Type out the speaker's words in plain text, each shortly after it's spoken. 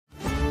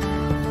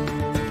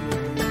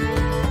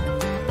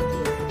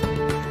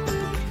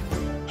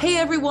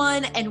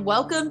everyone, and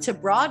welcome to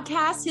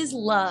Broadcast His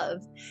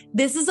Love.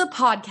 This is a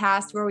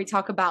podcast where we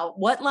talk about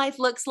what life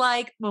looks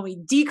like when we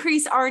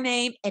decrease our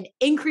name and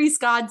increase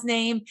God's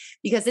name,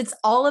 because it's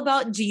all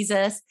about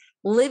Jesus,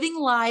 living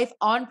life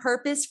on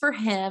purpose for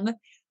Him.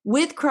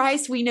 With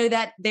Christ, we know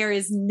that there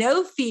is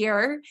no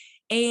fear.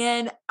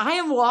 And I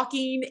am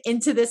walking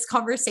into this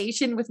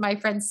conversation with my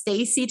friend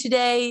Staci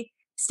today.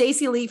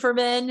 Staci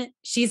Leiferman,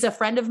 she's a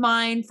friend of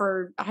mine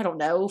for,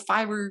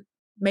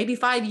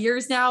 5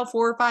 years now,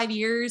 4 or 5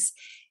 years.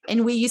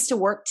 And we used to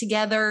work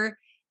together.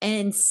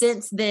 And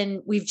since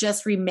then, we've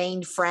just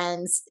remained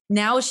friends.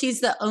 Now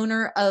she's the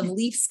owner of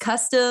Leafs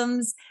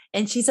Customs,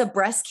 and she's a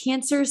breast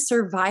cancer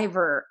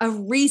survivor, a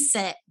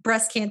recent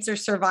breast cancer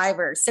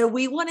survivor. So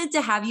we wanted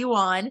to have you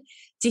on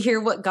to hear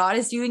what God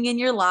is doing in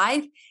your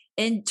life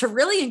and to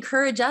really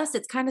encourage us.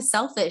 It's kind of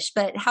selfish,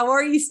 but how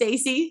are you,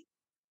 Staci?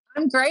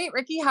 I'm great,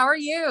 Ricky. How are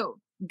you?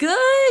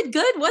 Good.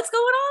 What's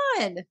going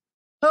on?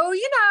 Oh,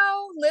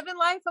 living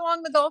life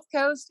along the Gulf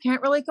Coast.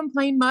 Can't really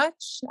complain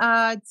much.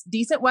 It's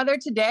decent weather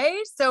today,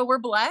 so we're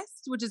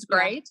blessed, which is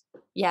great.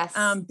 Yes.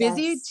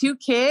 Busy, yes. 2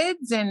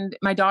 kids, and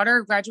my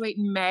daughter graduated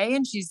in May,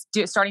 and she's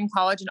starting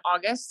college in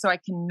August. So I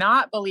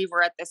cannot believe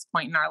we're at this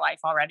point in our life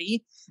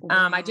already.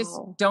 Wow. I just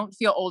don't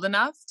feel old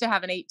enough to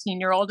have an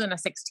 18-year-old and a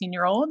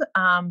 16-year-old.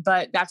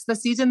 But that's the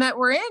season that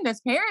we're in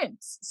as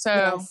parents.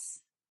 So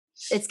yes.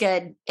 It's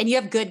good. And you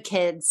have good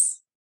kids.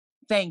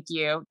 Thank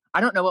you. I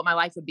don't know what my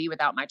life would be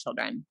without my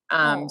children.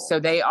 So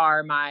they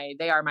are my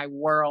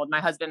world. My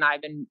husband and I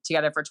have been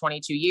together for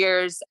 22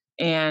 years,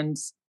 and,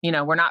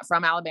 we're not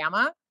from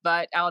Alabama,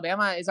 but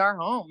Alabama is our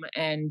home.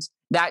 And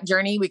that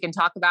journey we can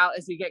talk about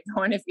as we get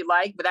going, if you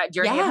like, but that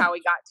journey of how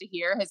we got to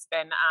here has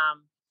been,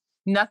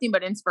 nothing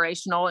but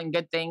inspirational and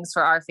good things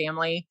for our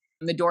family.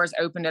 And the doors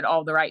opened at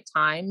all the right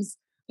times.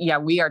 Yeah.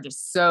 We are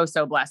just so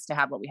blessed to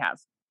have what we have.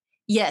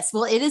 Yes.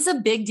 Well, it is a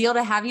big deal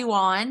to have you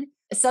on.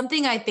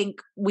 Something I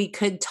think we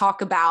could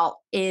talk about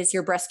is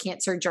your breast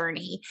cancer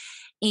journey.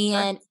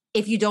 And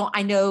if you don't,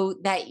 I know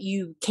that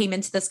you came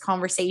into this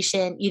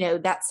conversation,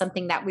 that's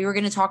something that we were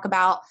going to talk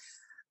about.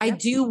 I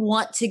do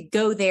want to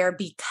go there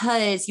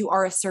because you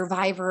are a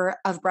survivor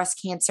of breast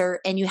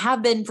cancer and you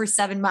have been for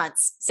 7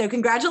 months. So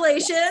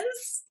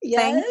congratulations.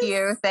 Yes.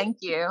 Thank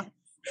you.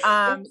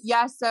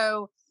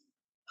 So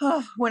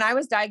when I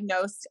was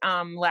diagnosed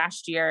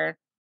last year,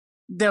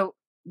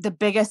 the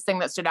biggest thing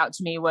that stood out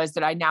to me was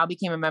that I now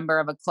became a member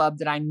of a club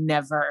that I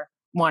never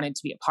wanted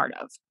to be a part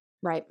of.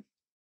 Right.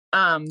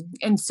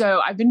 And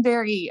so I've been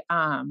very,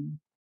 I've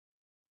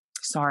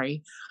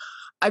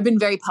been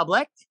very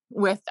public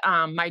with,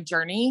 my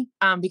journey,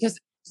 because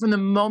from the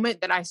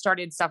moment that I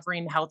started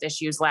suffering health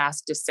issues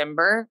last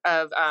December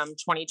of,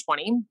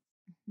 2020,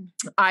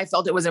 I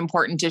felt it was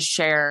important to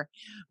share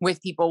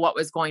with people what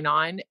was going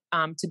on,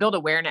 to build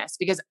awareness,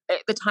 because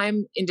at the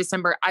time in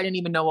December, I didn't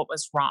even know what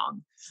was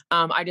wrong.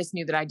 I just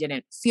knew that I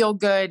didn't feel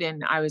good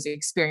and I was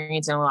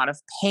experiencing a lot of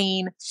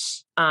pain.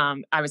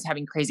 I was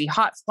having crazy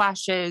hot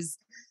flashes.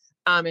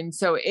 And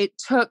so it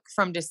took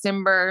from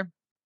December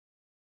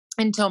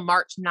until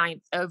March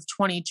 9th of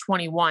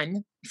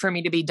 2021 for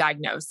me to be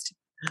diagnosed.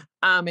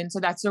 And so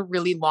that's a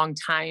really long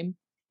time.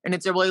 And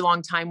it's a really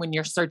long time when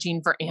you're searching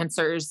for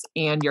answers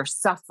and you're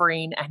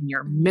suffering and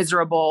you're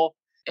miserable.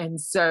 And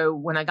so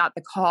when I got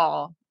the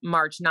call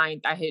March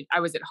 9th, I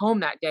was at home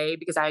that day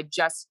because I had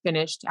just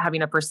finished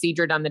having a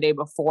procedure done the day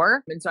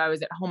before. And so I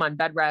was at home on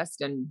bed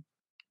rest, and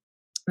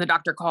the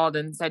doctor called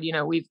and said,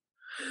 we've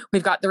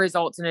got the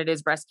results and it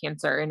is breast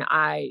cancer. And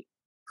I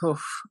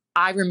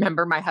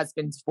remember my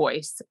husband's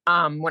voice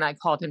when I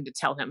called him to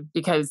tell him,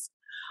 because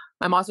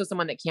I'm also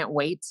someone that can't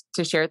wait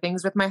to share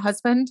things with my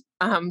husband.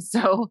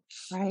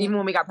 Even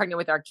when we got pregnant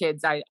with our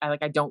kids, I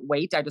don't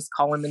wait. I just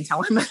call him and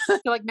tell him. I feel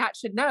like Matt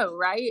should know.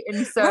 Right.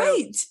 And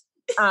so,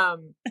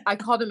 I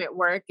called him at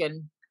work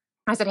and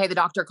I said, hey, the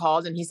doctor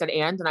called, and he said,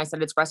 and I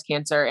said, it's breast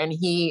cancer. And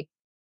he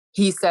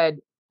said,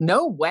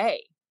 no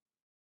way.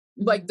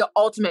 Like the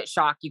ultimate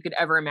shock you could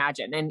ever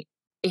imagine. And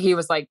he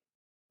was like,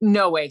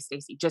 no way,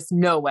 Staci, just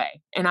no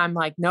way. And I'm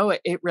like, no,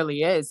 it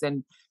really is.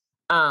 And,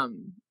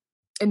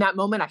 in that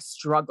moment, I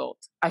struggled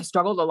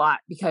a lot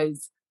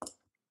because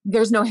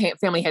there's no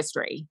family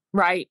history.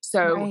 Right.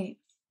 So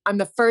I'm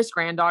the first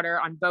granddaughter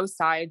on both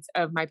sides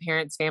of my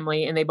parents'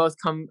 family, and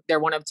they're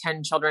one of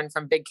 10 children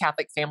from big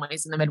Catholic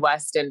families in the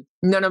Midwest. And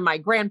none of my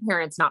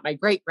grandparents, not my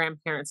great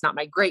grandparents, not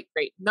my great,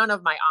 none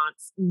of my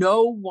aunts,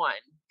 no one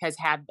has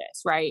had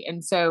this. Right.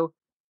 And so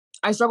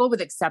I struggled with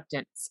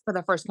acceptance for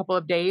the first couple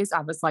of days.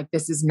 I was like,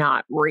 this is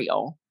not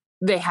real.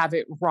 They have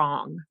it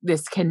wrong.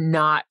 This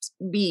cannot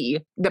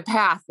be the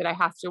path that I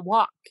have to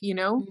walk,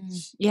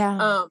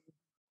 Yeah.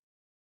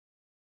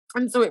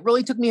 And so it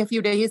really took me a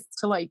few days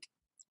to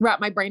wrap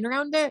my brain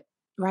around it.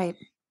 Right.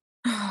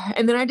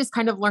 And then I just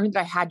kind of learned that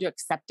I had to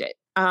accept it.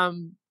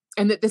 And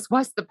that this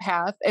was the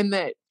path, and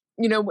that,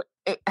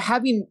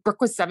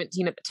 Brooke was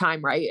 17 at the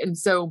time. Right. And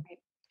so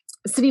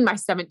sitting my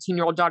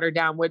 17-year-old daughter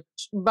down, which,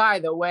 by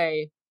the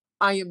way,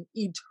 I am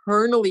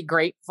eternally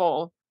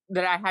grateful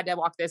that I had to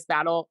walk this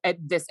battle at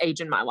this age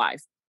in my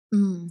life.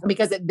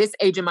 because at this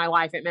age in my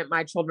life, it meant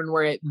my children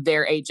were at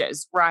their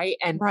ages. Right.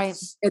 And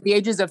at the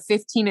ages of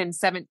 15 and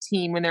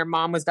 17, when their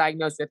mom was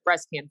diagnosed with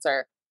breast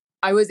cancer,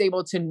 I was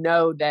able to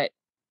know that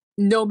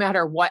no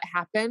matter what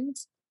happened,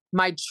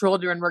 my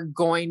children were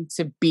going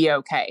to be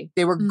okay.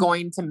 They were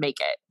going to make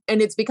it.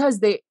 And it's because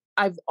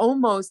I've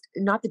almost,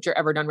 not that you're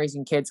ever done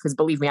raising kids, because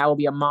believe me, I will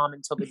be a mom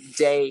until the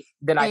day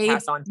that I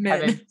pass on to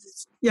heaven.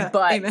 Yeah.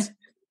 But,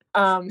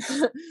 amen.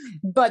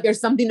 But there's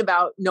something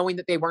about knowing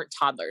that they weren't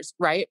toddlers.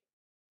 Right.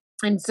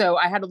 And so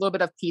I had a little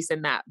bit of peace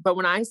in that. But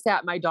when I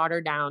sat my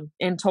daughter down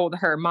and told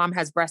her mom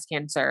has breast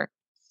cancer,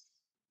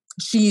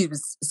 she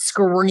was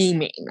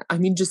screaming. I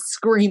mean, just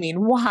screaming.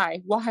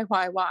 Why?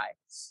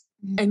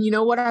 And you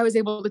know what I was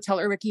able to tell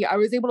her, Ricky? I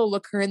was able to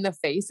look her in the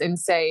face and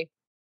say,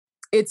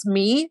 it's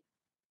me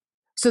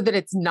so that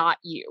it's not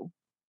you.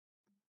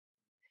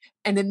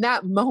 And in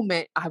that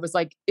moment, I was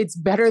like, it's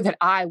better that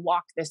I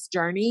walk this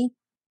journey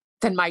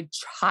than my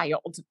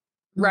child.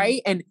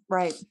 Right. And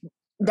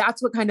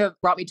that's what kind of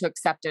brought me to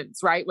acceptance,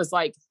 right? Was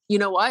like, you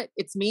know what?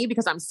 It's me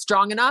because I'm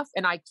strong enough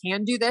and I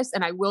can do this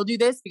and I will do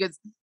this because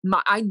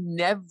I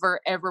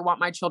never, ever want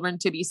my children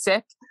to be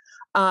sick.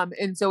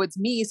 And so it's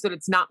me so that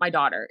it's not my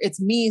daughter.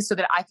 It's me so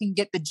that I can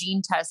get the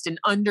gene test and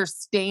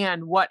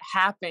understand what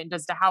happened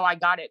as to how I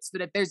got it so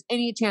that if there's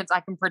any chance I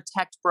can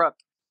protect Brooke,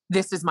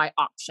 this is my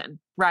option.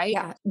 Right.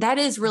 Yeah. That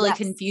is really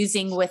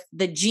confusing with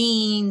the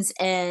genes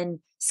and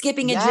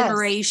skipping a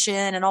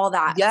generation and all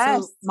that.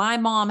 So my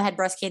mom had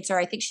breast cancer.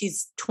 I think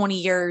she's 20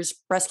 years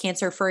breast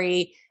cancer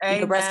free,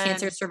 breast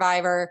cancer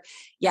survivor.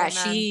 Yeah.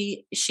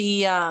 Amen.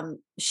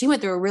 She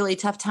went through a really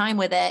tough time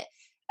with it,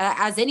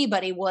 as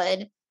anybody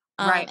would.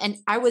 And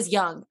I was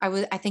young.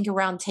 I think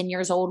around 10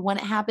 years old when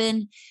it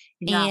happened.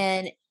 Yeah.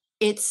 And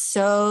it's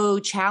so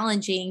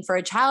challenging for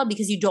a child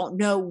because you don't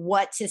know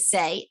what to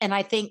say. And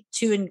I think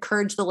to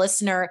encourage the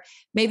listener,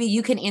 maybe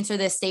you can answer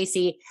this,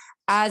 Staci,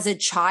 as a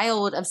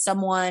child of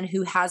someone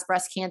who has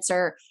breast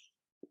cancer.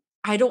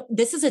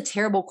 This is a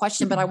terrible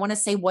question, but I want to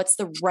say, what's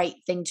the right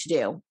thing to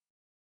do?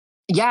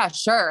 Yeah,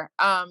 sure.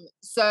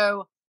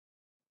 So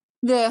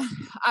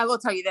I will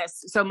tell you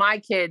this. So my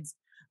kids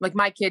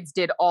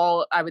did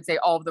all of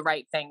the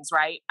right things.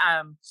 Right.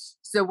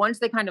 So once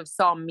they kind of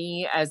saw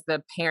me as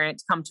the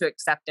parent come to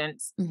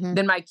acceptance,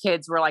 then my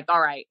kids were like, all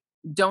right,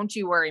 don't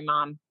you worry,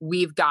 mom,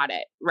 we've got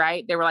it.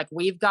 Right. They were like,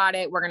 we've got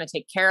it. We're going to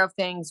take care of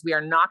things. We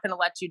are not going to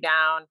let you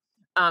down.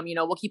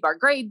 We'll keep our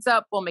grades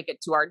up. We'll make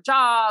it to our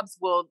jobs.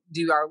 We'll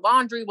do our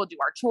laundry. We'll do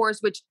our chores,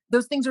 which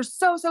those things are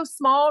so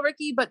small,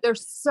 Ricky, but they're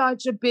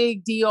such a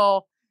big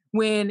deal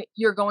when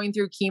you're going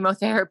through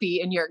chemotherapy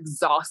and you're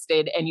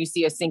exhausted and you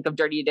see a sink of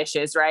dirty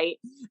dishes. Right.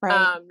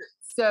 My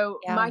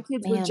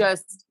kids were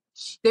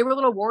they were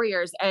little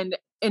warriors, and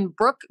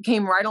Brooke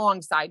came right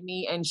alongside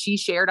me and she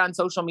shared on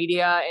social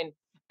media. And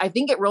I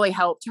think it really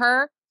helped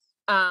her,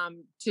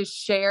 to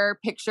share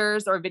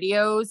pictures or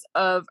videos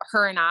of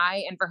her and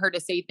I, and for her to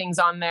say things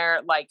on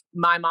there like,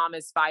 my mom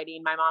is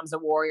fighting, my mom's a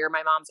warrior,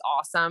 my mom's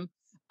awesome.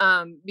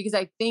 Because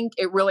I think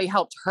it really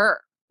helped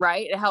her,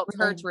 right? It helped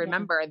her to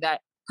remember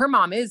that her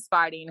mom is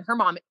fighting, her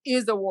mom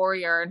is a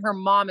warrior, and her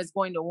mom is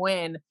going to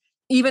win,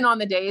 even on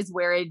the days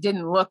where it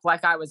didn't look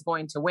like I was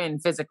going to win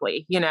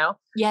physically,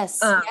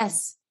 Yes.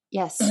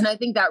 And I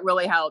think that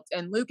really helped.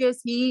 And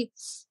Lucas,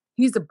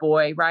 he's a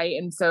boy, right?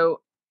 And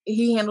so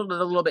he handled it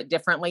a little bit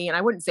differently. And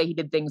I wouldn't say he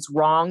did things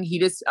wrong. He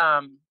just,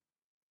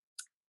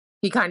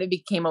 he kind of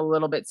became a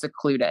little bit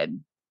secluded.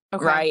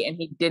 Okay. Right. And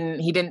he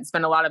didn't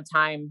spend a lot of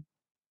time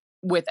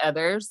with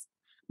others.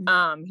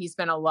 He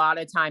spent a lot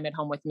of time at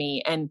home with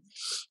me, and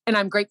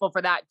I'm grateful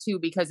for that too,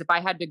 because if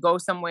I had to go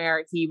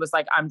somewhere, he was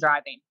like, I'm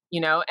driving,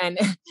 and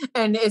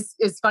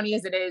as funny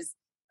as it is,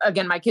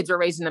 again, my kids were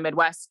raised in the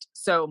Midwest.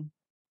 So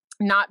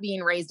not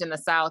being raised in the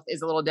South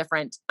is a little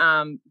different.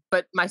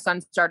 But my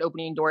son started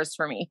opening doors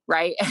for me.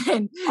 Right.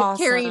 And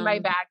carrying my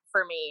bag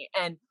for me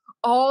and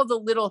all the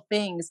little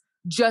things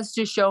just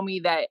to show me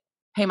that,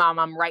 hey mom,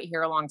 I'm right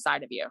here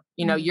alongside of you.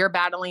 You're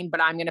battling,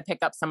 but I'm going to pick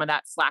up some of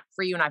that slack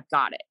for you. And I've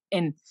got it.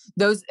 And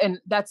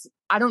that's,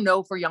 I don't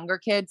know for younger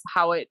kids,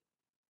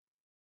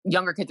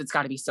 it's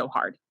gotta be so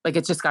hard. Like,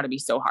 it's just gotta be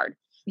so hard.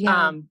 Yeah.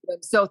 I'm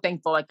so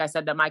thankful, like I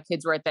said, that my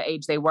kids were at the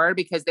age they were,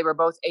 because they were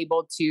both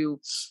able to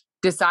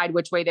decide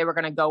which way they were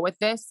going to go with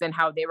this and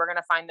how they were going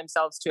to find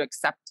themselves to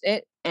accept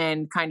it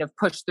and kind of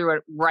push through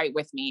it right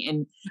with me.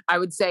 And I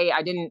would say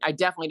I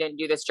definitely didn't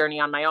do this journey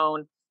on my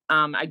own.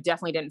 I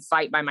definitely didn't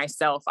fight by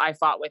myself. I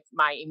fought with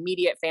my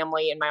immediate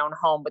family in my own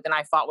home, but then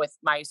I fought with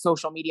my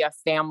social media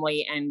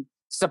family and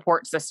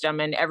support system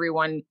and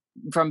everyone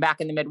from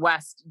back in the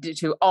Midwest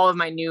to all of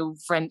my new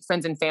friends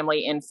and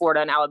family in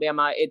Florida and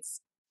Alabama.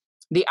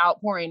 The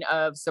outpouring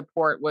of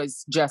support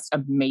was just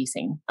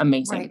amazing.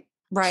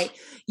 Right.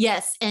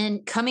 Yes.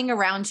 And coming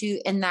around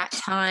you in that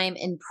time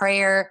in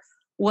prayer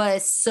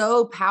was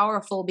so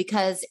powerful,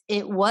 because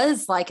it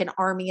was like an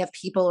army of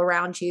people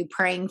around you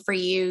praying for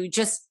you.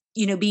 Just,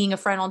 being a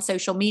friend on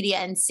social media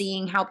and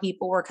seeing how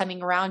people were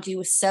coming around you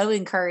was so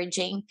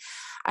encouraging.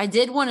 I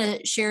did want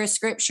to share a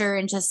scripture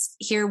and just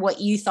hear what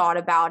you thought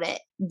about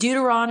it.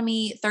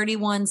 Deuteronomy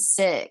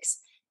 31:6.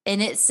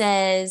 And it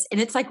says,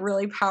 and it's like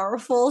really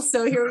powerful.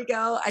 So here we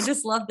go. I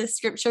just love this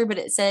scripture, but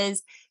it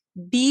says,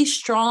 be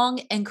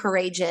strong and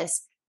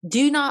courageous.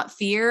 Do not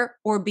fear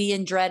or be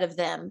in dread of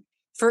them.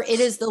 For it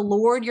is the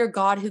Lord your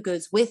God who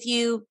goes with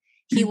you.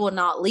 He will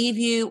not leave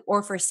you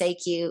or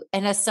forsake you.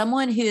 And as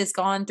someone who has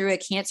gone through a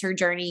cancer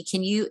journey,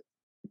 can you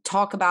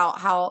talk about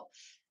how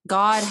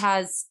God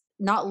has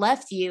not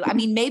left you? I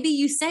mean, maybe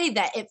you say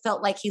that it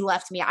felt like he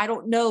left me. I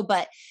don't know,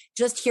 but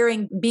just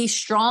hearing be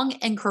strong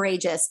and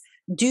courageous.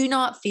 Do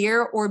not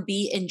fear or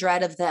be in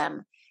dread of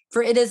them.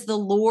 For it is the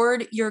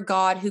Lord your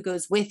God who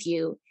goes with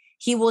you.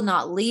 He will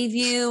not leave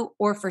you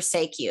or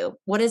forsake you.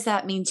 What does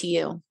that mean to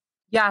you?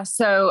 Yeah.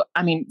 So,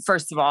 I mean,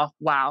 first of all,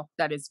 wow,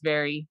 that is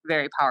very,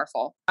 very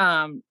powerful.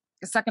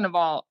 Second of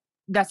all,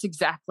 that's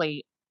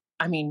exactly,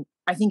 I mean,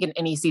 I think in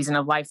any season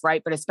of life,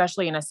 right? But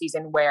especially in a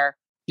season where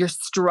you're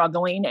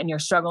struggling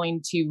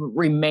to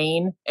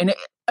remain. And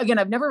again,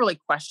 I've never really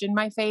questioned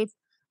my faith.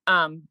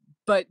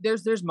 But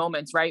there's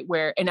moments, right,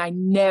 where, and I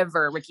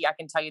never, Ricky, I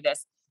can tell you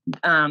this,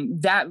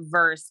 that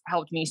verse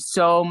helped me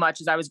so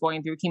much as I was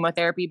going through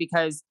chemotherapy,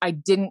 because I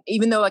didn't,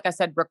 even though, like I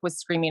said, Brooke was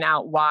screaming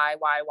out, why,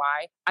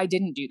 I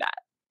didn't do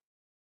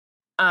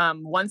that.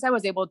 Once I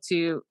was able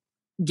to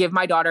give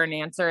my daughter an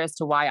answer as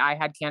to why I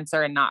had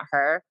cancer and not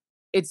her,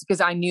 it's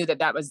because I knew that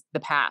that was the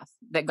path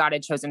that God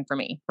had chosen for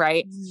me.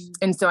 Right.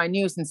 And so I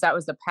knew, since that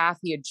was the path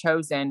he had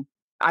chosen,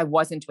 I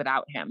wasn't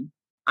without him.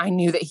 I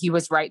knew that he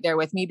was right there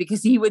with me,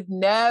 because he would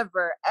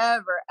never,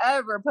 ever,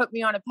 ever put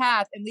me on a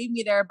path and leave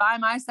me there by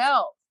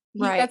myself.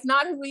 That's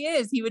not who he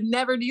is. He would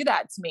never do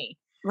that to me.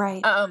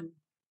 Right.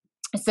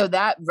 So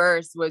that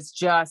verse was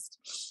just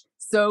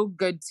so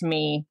good to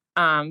me.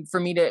 For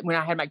me to, when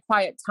I had my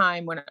quiet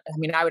time,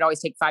 I would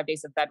always take 5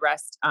 days of bed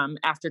rest,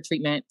 after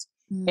treatment.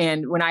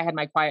 And when I had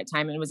my quiet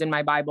time and it was in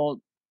my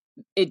Bible,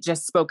 it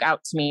just spoke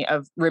out to me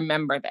of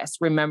remember this.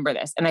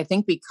 And I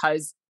think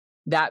because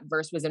that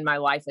verse was in my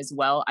life as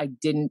well, I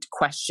didn't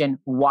question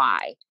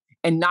why,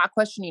 and not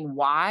questioning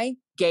why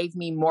gave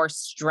me more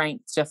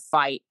strength to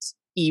fight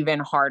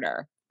even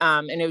struggle.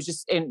 And it was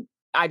just, and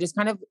I just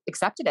kind of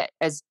accepted it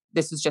as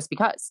this is just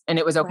because, and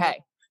it was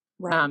okay.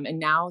 Right. And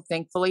now,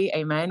 thankfully,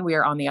 amen, we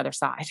are on the other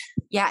side.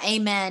 Yeah.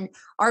 Amen.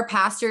 Our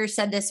pastor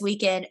said this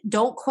weekend,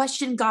 don't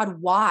question God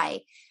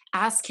why.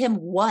 Ask him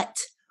what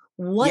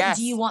yes.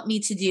 do you want me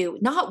to do?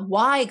 Not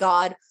why,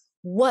 God.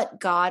 What,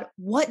 God?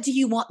 What do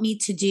you want me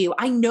to do?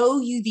 I know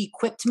you've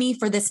equipped me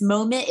for this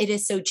moment. It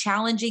is so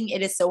challenging.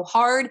 It is so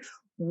hard.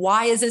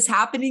 Why is this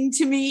happening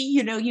to me?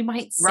 You know, you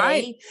might say,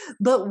 right.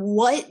 But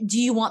what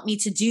do you want me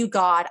to do,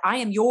 God? I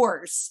am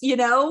yours,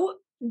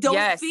 Don't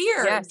yes,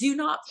 fear. Yes. Do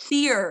not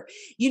fear.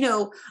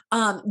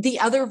 The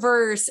other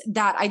verse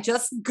that I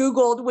just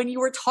Googled when you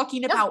were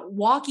talking about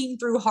walking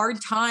through hard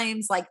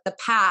times, like the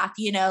path,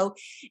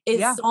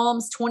 is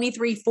Psalms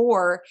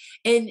 23:4.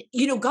 And,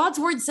 God's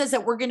word says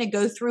that we're going to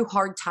go through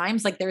hard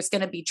times, like there's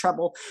going to be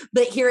trouble.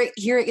 But here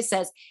it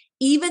says,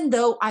 even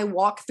though I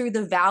walk through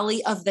the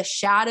valley of the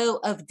shadow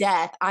of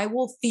death, I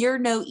will fear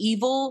no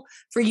evil,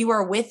 for you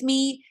are with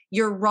me.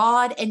 Your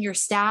rod and your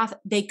staff,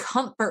 they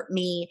comfort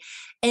me.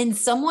 And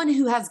someone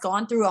who has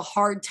gone through a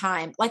hard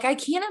time, like I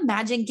can't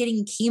imagine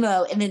getting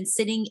chemo and then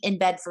sitting in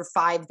bed for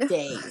 5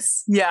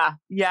 days. Yeah.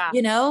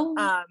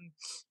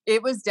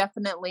 It was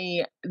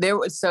definitely,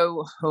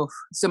 so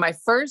my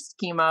first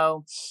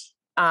chemo,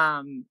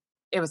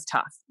 it was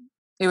tough.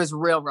 It was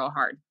real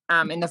hard.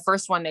 And the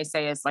first one they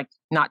say is like,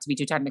 not to be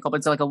too technical, but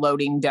it's like a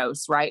loading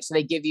dose, right? So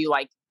they give you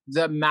like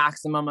the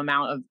maximum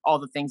amount of all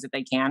the things that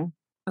they can.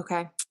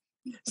 Okay.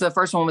 So the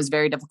first one was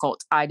very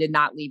difficult. I did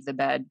not leave the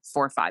bed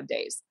for 5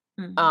 days.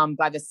 Mm-hmm.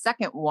 By the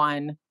second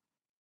one,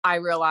 I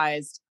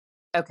realized,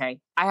 okay,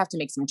 I have to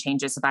make some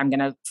changes if I'm going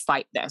to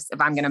fight this.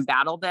 If I'm going to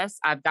battle this,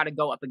 I've got to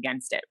go up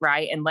against it,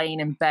 right? And laying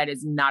in bed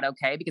is not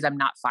okay because I'm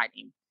not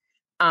fighting.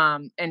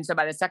 And so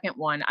by the second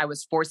one, I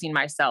was forcing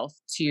myself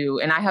to,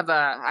 and I have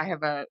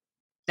a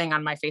thing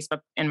on my Facebook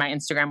and my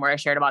Instagram where I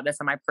shared about this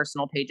on my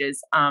personal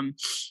pages.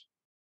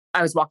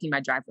 I was walking my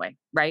driveway,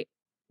 right?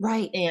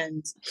 Right.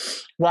 And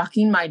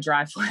walking my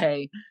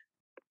driveway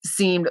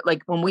seemed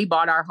like when we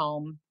bought our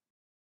home,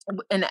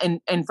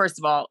 and first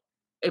of all,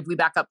 if we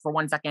back up for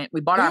 1 second,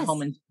 we bought our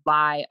home in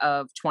July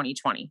of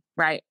 2020,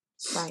 right?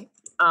 Right.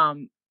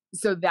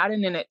 So that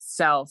in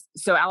itself,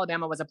 so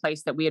Alabama was a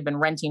place that we had been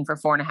renting for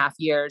 4.5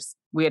 years.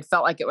 We had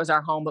felt like it was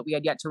our home, but we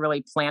had yet to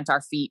really plant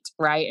our feet,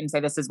 right? And say,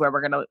 this is where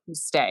we're going to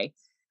stay.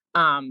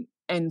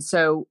 And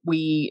so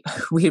we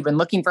had been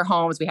looking for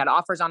homes. We had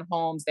offers on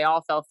homes. They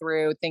all fell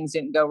through. Things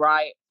didn't go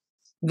right.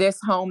 This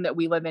home that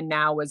we live in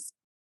now was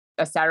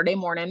a Saturday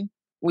morning.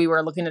 We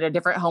were looking at a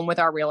different home with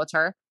our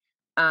realtor.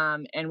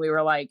 And we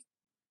were like,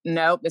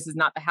 nope, this is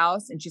not the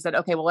house. And she said,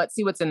 okay, well, let's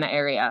see what's in the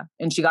area.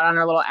 And she got on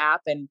her little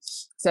app and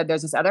said,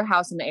 there's this other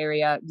house in the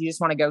area. You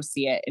just want to go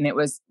see it. And it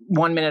was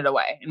 1 minute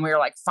away. And we were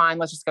like, fine,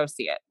 let's just go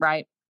see it.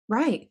 Right.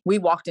 Right. We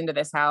walked into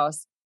this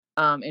house,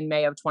 in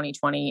May of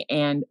 2020,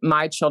 and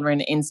my children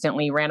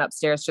instantly ran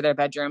upstairs to their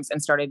bedrooms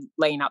and started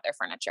laying out their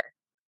furniture.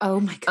 Oh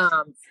my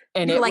God.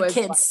 And you're it like, was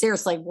kids,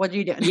 seriously, what are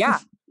you doing? Yeah.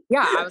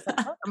 Yeah. I was like,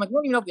 what? I'm like, we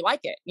don't even know if we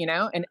like it,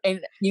 And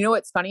you know,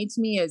 what's funny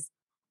to me is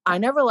I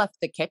never left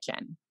the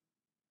kitchen.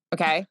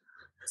 Okay.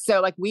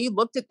 So like we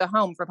looked at the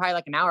home for probably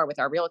like an hour with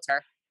our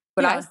realtor,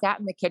 but I sat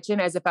in the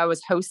kitchen as if I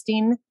was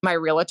hosting my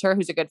realtor,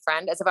 who's a good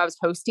friend, as if I was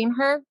hosting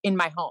her in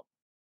my home.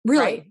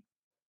 Really? Right?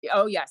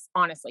 Oh yes.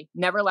 Honestly,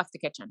 never left the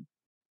kitchen.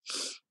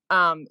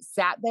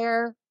 Sat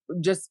there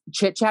just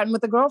chit chatting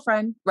with a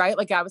girlfriend, right?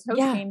 Like I was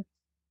hosting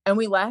and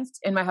we left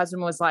and my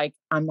husband was like,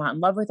 I'm not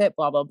in love with it,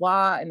 blah, blah,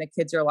 blah. And the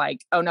kids are like,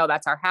 oh no,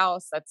 that's our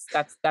house.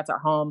 That's our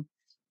home.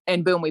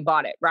 And boom, we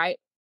bought it. Right.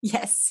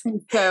 Yes.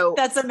 And so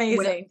that's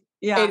amazing.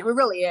 It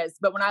really is.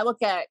 But when I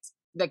look at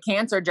the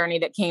cancer journey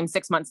that came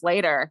 6 months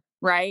later,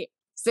 right?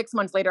 6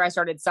 months later, I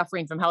started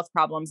suffering from health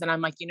problems and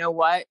I'm like, you know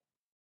what?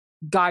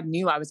 God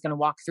knew I was going to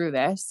walk through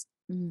this.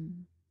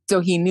 So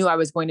he knew I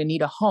was going to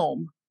need a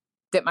home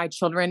that my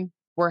children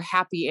were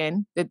happy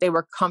in, that they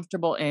were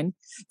comfortable in,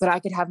 that I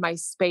could have my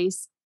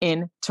space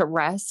in to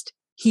rest.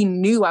 He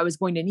knew I was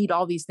going to need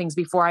all these things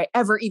before I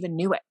ever even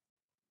knew it.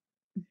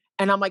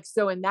 And I'm like,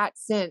 so in that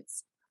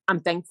sense, I'm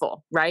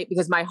thankful, right?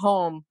 Because my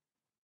home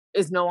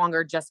is no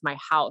longer just my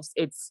house.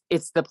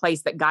 It's the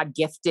place that God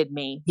gifted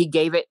me. He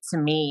gave it to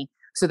me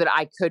so that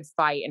I could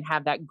fight and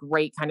have that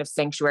great kind of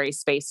sanctuary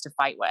space to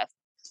fight with.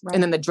 Right.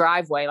 And then the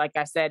driveway, like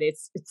I said,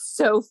 it's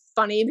so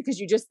funny because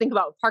you just think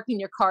about parking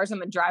your cars on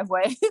the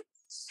driveway.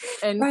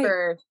 And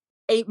for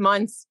 8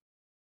 months,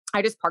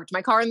 I just parked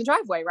my car in the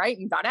driveway, right?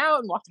 And got out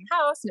and walked in the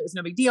house and it was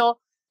no big deal.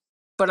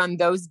 But on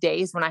those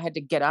days when I had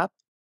to get up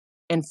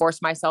and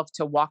force myself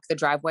to walk the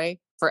driveway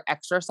for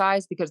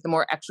exercise, because the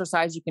more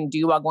exercise you can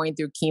do while going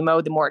through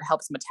chemo, the more it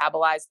helps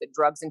metabolize the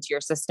drugs into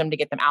your system to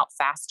get them out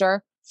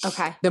faster.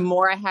 Okay. The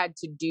more I had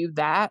to do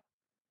that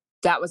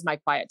was my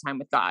quiet time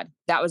with God.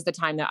 That was the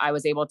time that I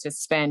was able to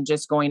spend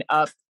just going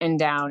up and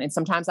down. And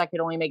sometimes I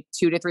could only make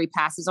 2 to 3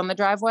 passes on the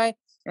driveway.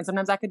 And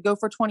sometimes I could go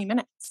for 20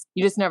 minutes.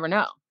 You just never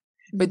know.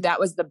 But that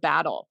was the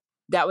battle.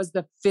 That was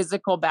the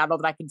physical battle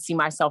that I could see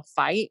myself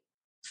fight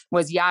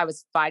was, I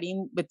was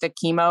fighting with the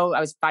chemo.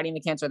 I was fighting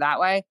the cancer that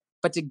way.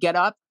 But to get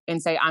up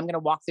and say, I'm going to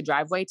walk the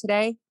driveway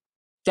today,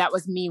 that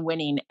was me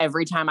winning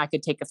every time I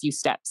could take a few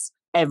steps,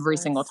 every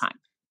single time.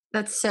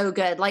 That's so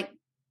good. Like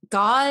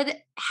God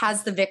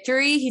has the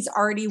victory. He's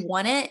already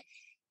won it.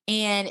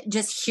 And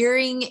just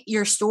hearing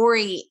your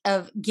story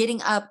of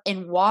getting up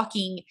and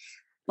walking,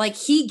 like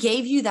he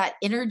gave you that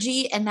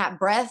energy and that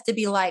breath to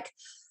be like,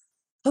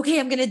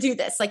 okay, I'm going to do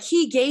this. Like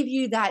he gave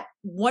you that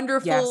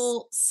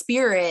wonderful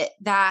spirit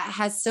that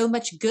has so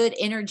much good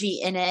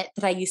energy in it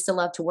that I used to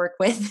love to work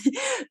with.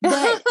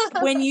 But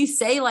when you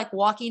say like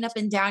walking up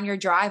and down your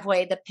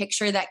driveway, the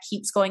picture that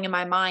keeps going in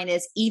my mind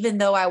is even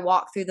though I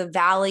walk through the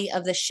valley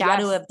of the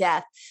shadow of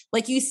death,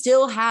 like you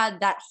still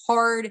had that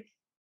hard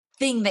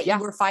thing that you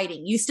were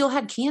fighting. You still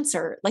had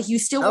cancer. Like you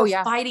still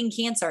were fighting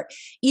cancer.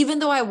 Even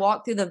though I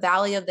walk through the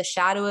valley of the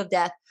shadow of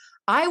death,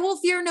 I will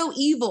fear no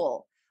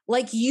evil.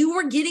 Like you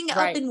were getting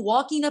up and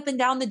walking up and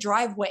down the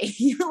driveway.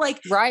 You're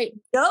like,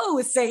 no,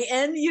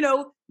 Satan,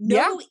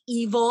 no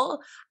evil.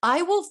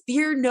 I will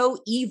fear no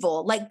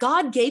evil. Like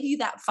God gave you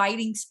that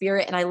fighting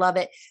spirit. And I love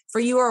it. For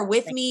you are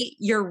with me,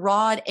 your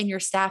rod and your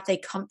staff, they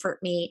comfort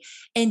me.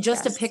 And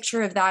just a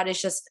picture of that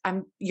is just,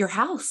 I'm your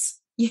house,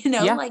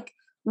 like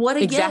what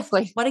a gift.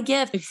 What a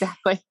gift.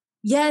 Exactly.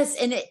 Yes.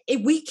 And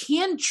we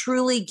can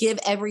truly give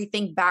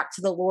everything back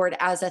to the Lord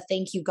as a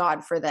thank you,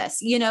 God, for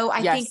this.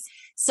 I think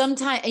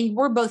sometimes, and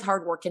we're both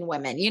hardworking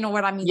women, you know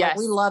what I mean? Like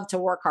we love to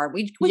work hard.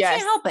 We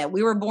can't help it.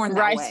 We were born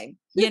that way,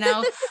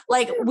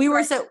 like we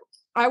were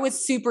I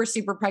was super,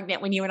 super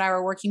pregnant when you and I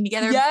were working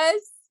together.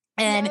 Yes.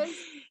 And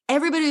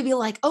everybody would be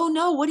like, oh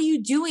no, what are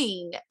you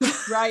doing?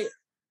 Right.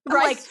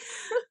 Like,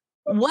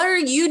 what are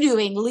you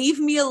doing? Leave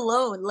me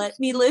alone. Let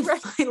me live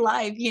my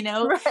life,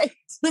 Right.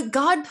 But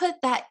God put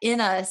that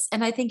in us.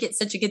 And I think it's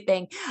such a good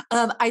thing.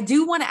 I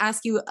do want to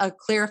ask you a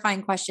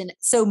clarifying question.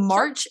 So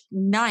March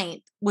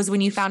 9th was when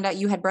you found out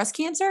you had breast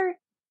cancer?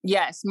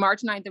 Yes.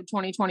 March 9th of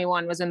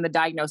 2021 was when the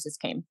diagnosis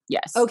came.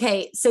 Yes.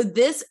 Okay. So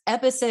this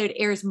episode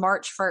airs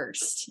March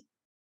 1st,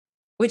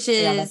 which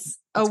is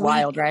a week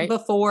wild, right?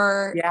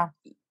 before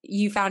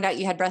you found out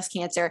you had breast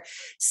cancer.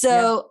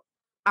 So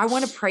I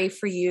want to pray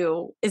for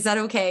you. Is that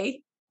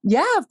okay?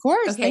 Yeah, of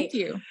course. Okay. Thank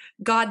you.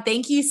 God,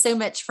 thank you so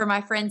much for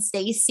my friend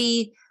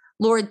Staci.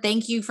 Lord,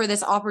 thank you for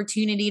this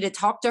opportunity to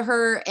talk to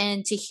her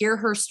and to hear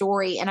her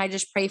story. And I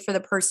just pray for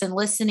the person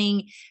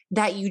listening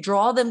that you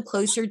draw them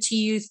closer to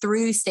you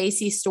through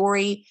Staci's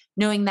story,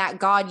 knowing that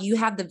God, you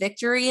have the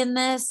victory in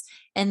this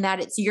and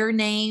that it's your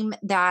name,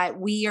 that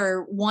we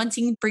are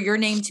wanting for your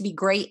name to be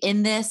great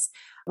in this.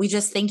 We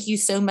just thank you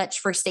so much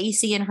for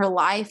Staci and her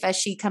life as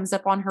she comes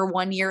up on her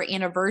 1-year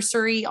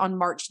anniversary on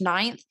March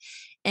 9th.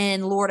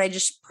 And Lord, I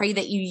just pray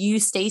that you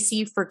use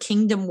Staci for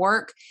kingdom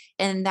work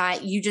and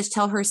that you just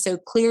tell her so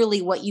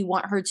clearly what you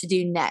want her to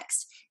do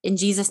next. In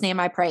Jesus' name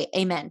I pray.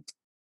 Amen.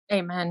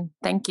 Amen.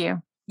 Thank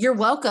you. You're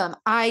welcome.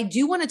 I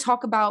do want to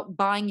talk about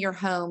buying your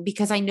home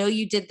because I know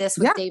you did this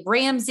with Dave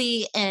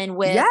Ramsey and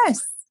with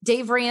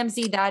Dave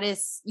Ramsey. That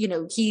is,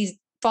 he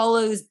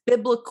follows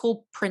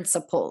biblical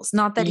principles,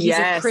 not that he's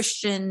a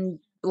Christian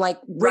like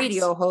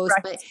radio host,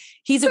 but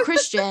he's a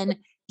Christian.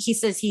 He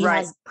says he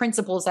has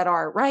principles that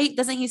are right.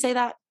 Doesn't he say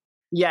that?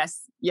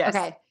 Yes. Yes.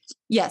 Okay.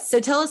 Yes. So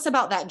tell us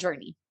about that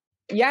journey.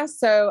 Yeah.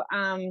 So,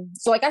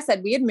 like I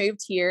said, we had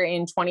moved here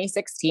in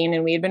 2016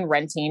 and we had been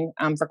renting,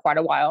 for quite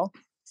a while.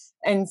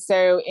 And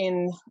so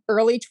in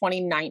early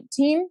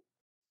 2019,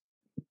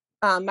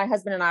 my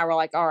husband and I were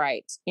like, all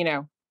right, you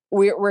know,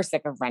 we're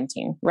sick of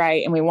renting.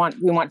 Right. And we want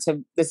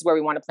to, this is where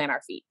we want to plant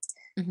our feet.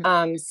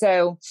 Mm-hmm.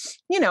 So,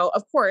 you know,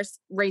 of course,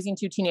 raising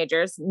 2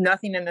 teenagers,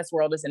 nothing in this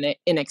world is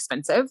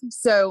inexpensive.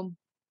 So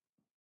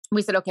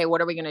we said, okay,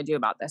 what are we going to do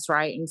about this?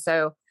 Right. And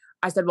so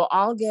I said, well,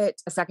 I'll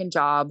get a second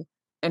job.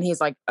 And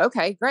he's like,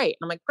 okay, great.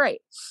 I'm like,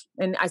 great.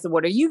 And I said,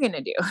 what are you going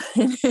to do?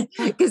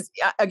 Because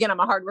again, I'm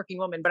a hardworking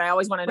woman, but I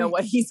always want to know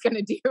what he's going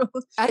to do.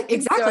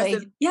 Exactly.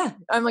 So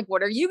I'm like,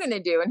 what are you going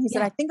to do? And he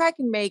said, I think I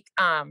can make,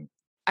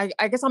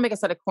 I guess I'll make a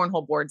set of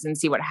cornhole boards and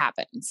see what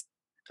happens.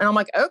 And I'm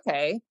like,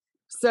 okay.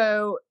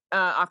 So,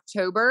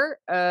 October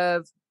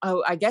of,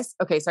 I guess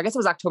it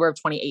was October of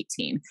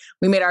 2018.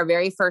 We made our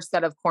very first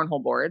set of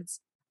cornhole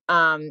boards.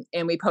 And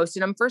we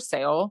posted them for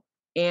sale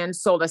and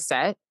sold a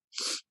set.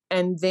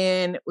 And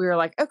then we were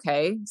like,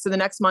 okay, so the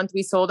next month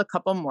we sold a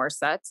couple more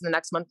sets. And the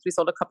next month we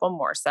sold a couple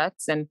more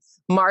sets. And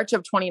March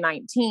of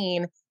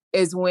 2019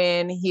 is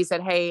when he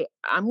said, hey,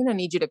 I'm going to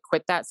need you to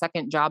quit that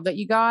second job that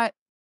you got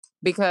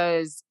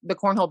because the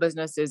cornhole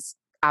business is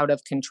out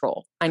of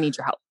control. I need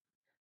your help.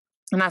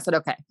 And I said,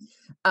 okay.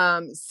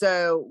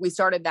 So we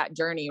started that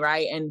journey.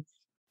 Right.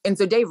 And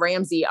so Dave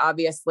Ramsey,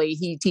 obviously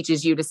he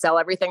teaches you to sell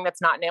everything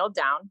that's not nailed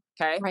down.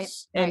 Okay. Right.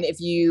 And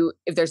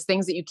if there's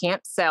things that you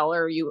can't sell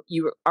or you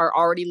are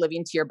already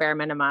living to your bare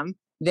minimum,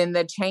 then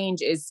the change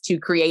is to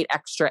create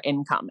extra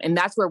income. And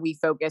that's where we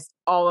focused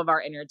all of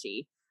our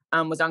energy,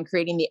 was on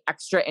creating the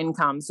extra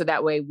income. So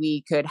that way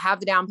we could have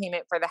the down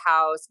payment for the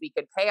house. We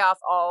could pay off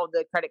all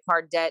the credit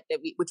card debt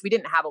which we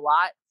didn't have a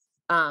lot.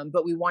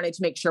 But we wanted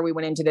to make sure we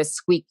went into this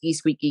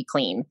squeaky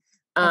clean.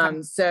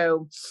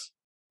 So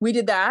we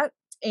did that.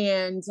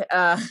 And,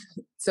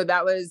 so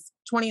that was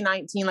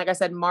 2019. Like I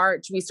said,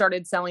 March, we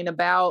started selling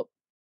about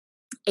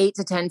 8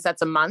 to 10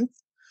 sets a month.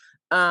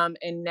 And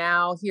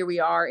now here we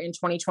are in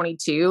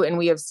 2022 and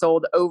we have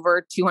sold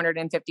over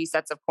 250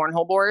 sets of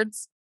cornhole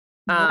boards,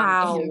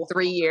 in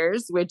 3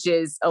 years, which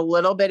is a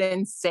little bit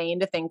insane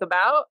to think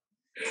about.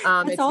 It's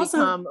awesome.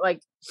 Become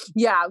like,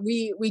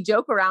 we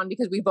joke around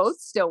because we both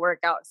still work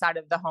outside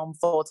of the home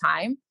full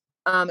time.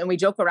 And we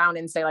joke around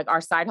and say like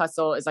our side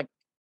hustle is like,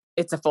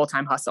 it's a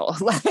full-time hustle.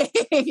 Like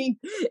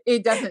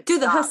it doesn't do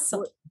the stop.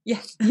 hustle.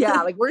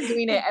 Yeah. Like we're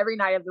doing it every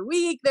night of the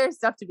week. There's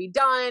stuff to be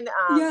done.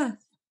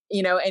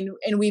 You know,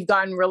 and we've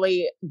gotten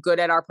really good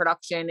at our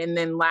production. And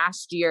then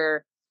last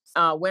year,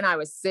 when I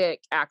was sick,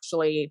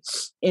 actually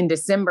in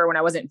December, when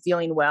I wasn't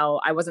feeling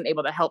well, I wasn't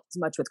able to help as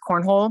much with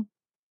cornhole.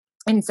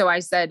 And so I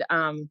said,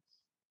 I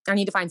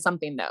need to find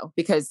something though,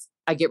 because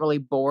I get really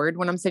bored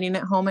when I'm sitting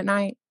at home at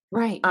night.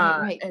 Right.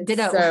 And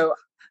so,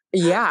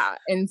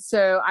 and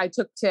so I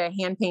took to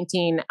hand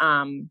painting,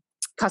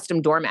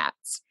 custom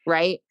doormats.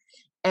 Right.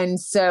 And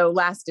so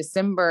last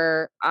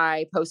December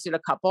I posted a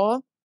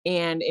couple,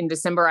 and in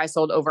December I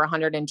sold over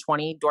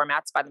 120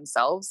 doormats by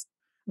themselves.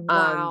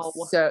 Wow.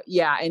 So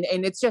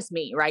and it's just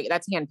me, right?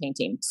 That's hand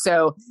painting.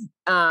 So,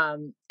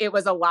 it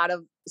was a lot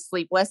of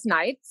sleepless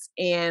nights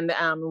and,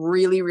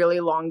 really, really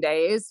long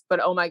days,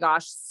 but oh my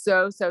gosh,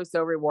 so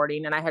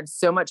rewarding. And I had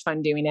so much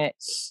fun doing it.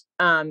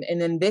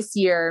 And then this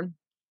year,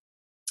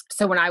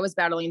 so when I was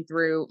battling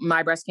through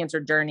my breast cancer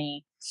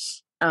journey,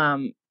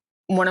 one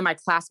of my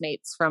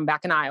classmates from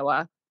back in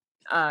Iowa,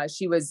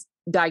 she was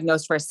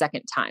diagnosed for a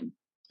second time.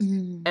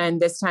 Mm.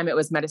 And this time it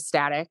was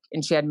metastatic,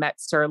 and she had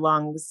mets to her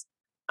lungs,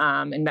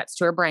 and mets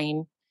to her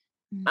brain.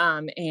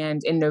 Mm.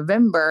 And in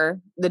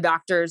November, the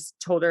doctors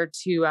told her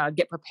to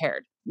get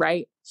prepared.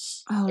 Right.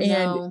 Oh, and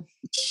no.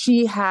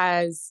 She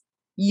has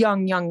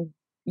young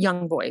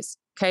boys.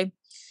 Okay.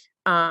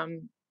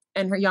 And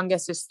her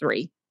youngest is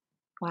 3.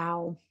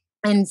 Wow.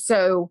 And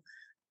so,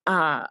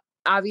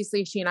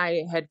 obviously she and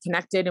I had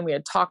connected and we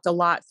had talked a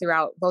lot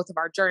throughout both of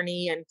our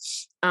journey. And,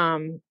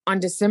 on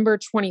December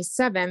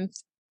 27th,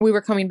 we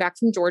were coming back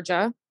from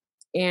Georgia,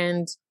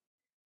 and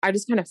I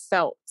just kind of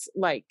felt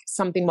like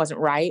something wasn't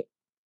right.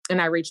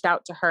 And I reached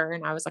out to her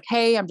and I was like,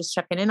 hey, I'm just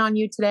checking in on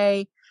you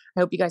today. I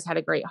hope you guys had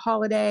a great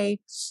holiday.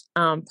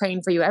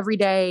 Praying for you every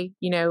day.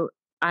 You know,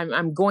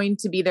 I'm going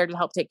to be there to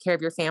help take care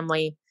of your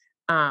family.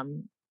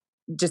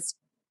 Just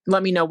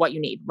let me know what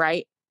you need.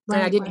 Right.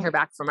 And I didn't hear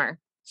back from her.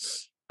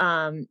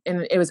 And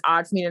it was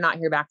odd for me to not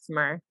hear back from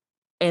her.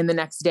 And the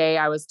next day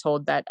I was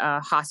told that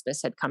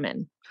hospice had come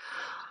in.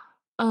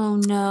 Oh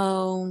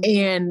no.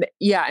 And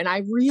and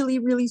I really,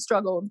 really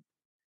struggled.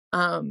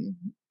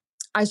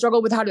 I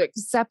struggled with how to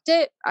accept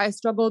it. I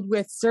struggled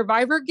with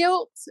survivor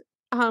guilt.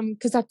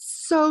 Cause that's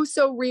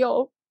so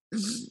real.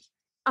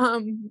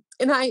 And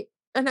I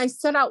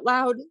said out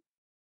loud,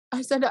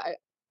 I said,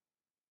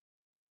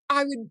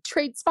 I would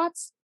trade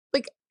spots.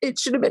 Like it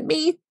should have been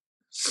me,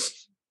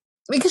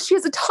 because she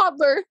has a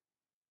toddler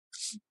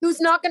who's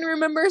not going to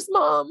remember his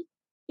mom,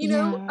 you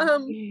know?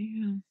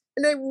 And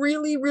And I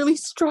really, really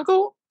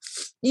struggle.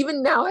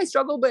 Even now I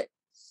struggle, but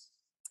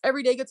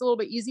every day gets a little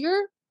bit easier.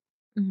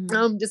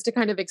 Just to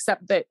kind of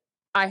accept that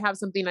I have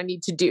something I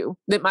need to do,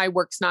 that my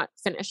work's not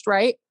finished.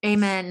 Right.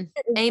 Amen.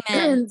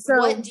 Amen. So,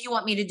 what do you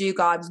want me to do,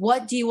 God?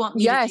 What do you want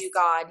me to do,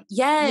 God?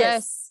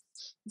 Yes.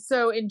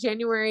 So in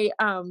January,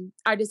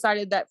 I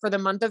decided that for the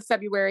month of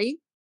February,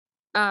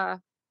 I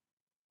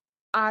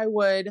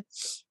would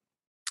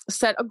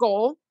set a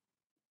goal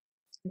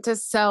to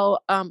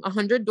sell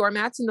 100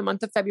 doormats in the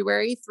month of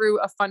February through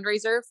a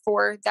fundraiser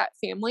for that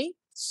family.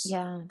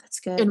 Yeah, that's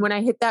good. And when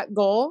I hit that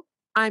goal,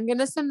 I'm going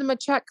to send them a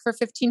check for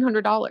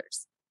 $1,500.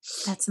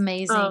 That's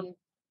amazing.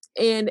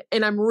 And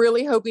I'm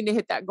really hoping to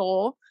hit that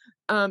goal.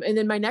 And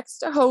then my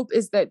next hope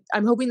is that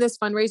I'm hoping this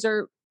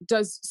fundraiser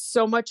does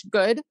so much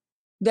good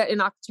that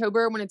in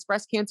October, when it's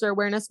Breast Cancer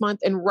Awareness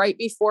Month, and right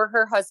before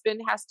her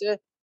husband has to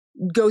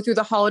go through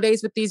the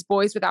holidays with these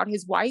boys without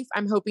his wife,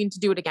 I'm hoping to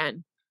do it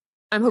again.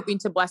 I'm hoping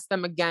to bless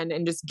them again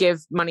and just give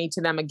money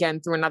to them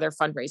again through another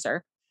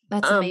fundraiser.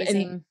 That's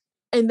amazing.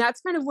 And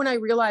that's kind of when I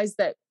realized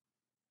that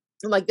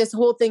like this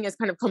whole thing has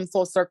kind of come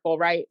full circle,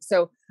 right?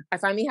 So I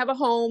finally have a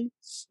home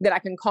that I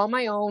can call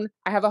my own.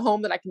 I have a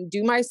home that I can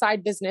do my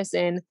side business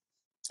in.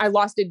 I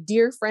lost a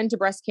dear friend to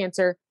breast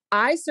cancer.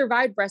 I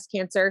survived breast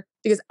cancer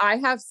because I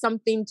have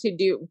something to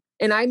do.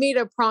 And I made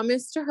a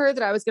promise to her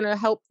that I was going to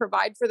help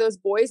provide for those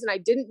boys. And I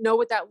didn't know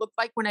what that looked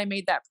like when I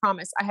made that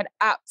promise. I had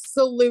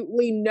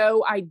absolutely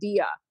no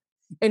idea.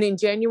 And in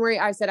January,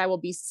 I said, I will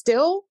be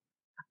still.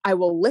 I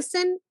will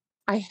listen.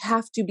 I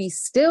have to be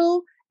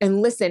still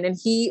and listen. And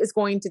he is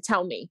going to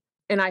tell me.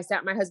 And I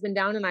sat my husband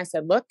down and I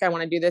said, look, I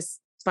want to do this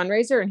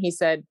fundraiser. And he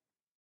said,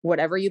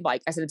 whatever you'd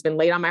like. I said, it's been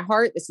laid on my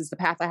heart. This is the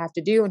path I have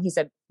to do. And he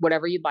said,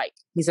 whatever you'd like.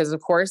 He says,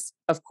 of course,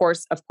 of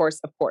course, of course,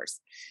 of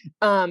course.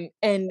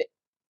 And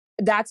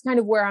that's kind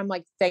of where I'm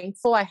like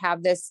thankful I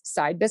have this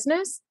side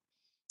business,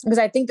 because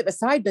I think that the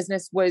side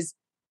business was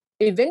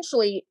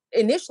initially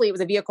it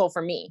was a vehicle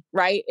for me,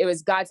 right? It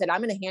was God said,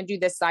 I'm going to hand you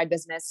this side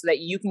business so that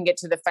you can get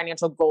to the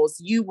financial goals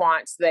you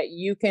want, so that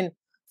you can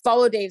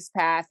follow Dave's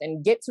path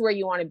and get to where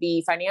you want to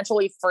be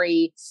financially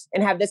free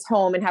and have this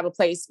home and have a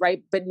place,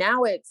 right? But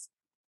now it's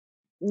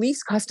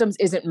Leafs Customs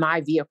isn't my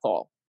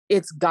vehicle.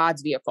 It's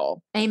God's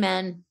vehicle.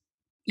 Amen.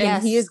 And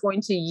yes. He is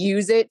going to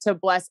use it to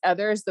bless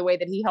others the way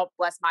that He helped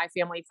bless my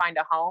family find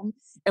a home.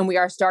 And we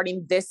are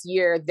starting this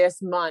year, this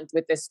month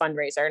with this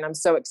fundraiser. And I'm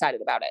so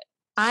excited about it.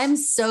 I'm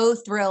so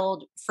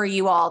thrilled for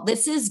you all.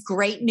 This is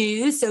great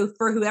news. So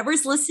for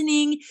whoever's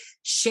listening,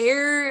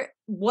 share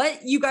what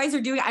you guys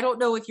are doing. I don't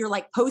know if you're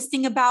like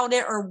posting about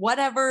it or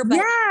whatever, but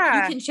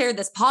you can share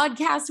this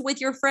podcast with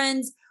your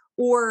friends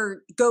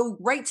or go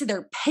right to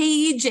their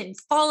page and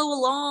follow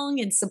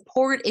along and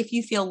support if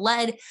you feel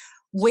led.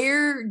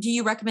 Where do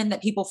you recommend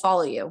that people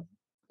follow you?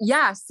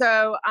 Yeah.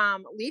 So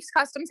Leafs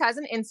Customs has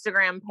an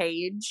Instagram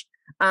page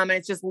and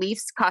it's just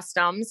Leafs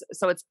Customs.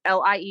 So it's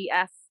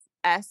LIEFS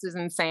as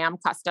in Sam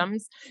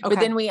Customs. Okay.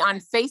 But then we on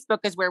Facebook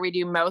is where we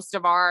do most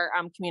of our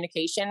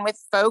communication with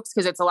folks,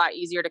 because it's a lot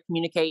easier to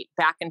communicate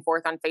back and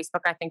forth on Facebook,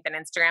 I think, than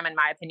Instagram, in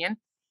my opinion.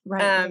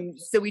 Right.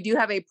 So we do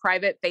have a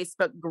private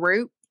Facebook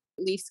group,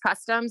 Leafs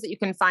Customs, that you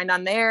can find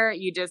on there.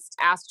 You just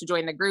ask to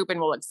join the group and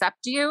we'll accept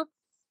you.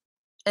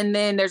 And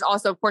then there's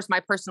also, of course, my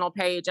personal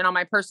page. And on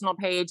my personal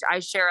page, I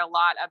share a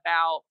lot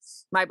about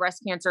my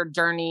breast cancer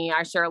journey.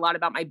 I share a lot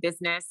about my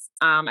business.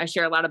 I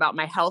share a lot about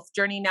my health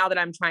journey now that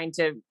I'm trying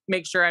to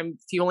make sure I'm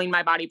fueling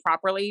my body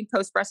properly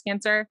post breast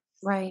cancer.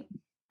 Right.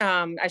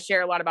 I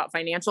share a lot about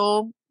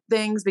financial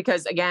things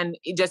because, again,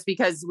 just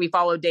because we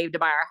follow Dave to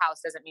buy our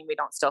house doesn't mean we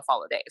don't still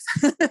follow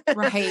Dave.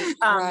 Right.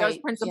 Those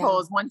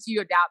principles, once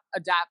you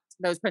adapt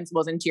those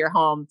principles into your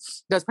home,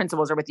 those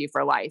principles are with you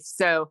for life.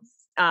 So,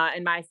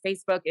 and my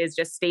Facebook is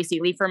just Staci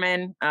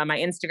Leiferman. My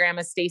Instagram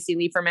is Staci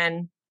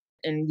Leiferman.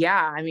 And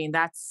yeah, I mean,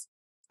 that's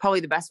probably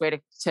the best way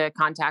to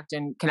contact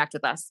and connect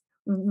with us.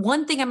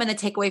 One thing I'm going to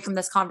take away from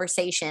this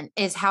conversation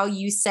is how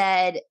you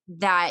said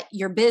that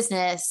your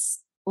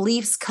business,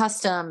 Leafs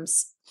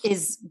Customs,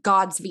 is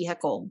God's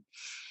vehicle.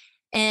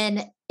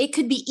 And it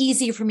could be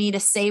easy for me to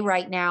say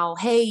right now,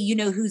 hey, you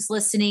know who's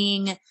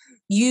listening,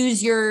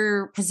 use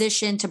your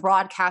position to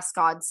broadcast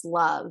God's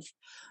love.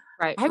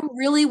 Right. I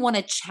really want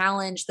to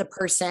challenge the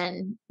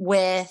person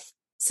with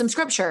some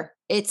scripture.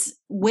 It's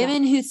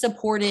women who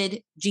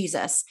supported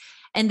Jesus,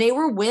 and they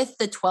were with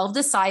the 12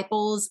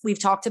 disciples.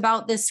 We've talked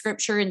about this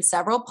scripture in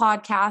several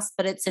podcasts,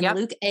 but it's in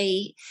Luke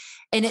 8,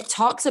 and it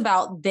talks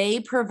about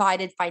they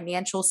provided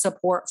financial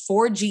support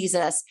for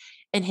Jesus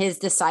and his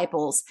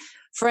disciples.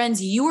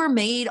 Friends, you were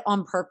made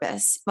on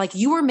purpose. Like,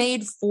 you were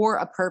made for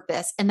a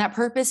purpose, and that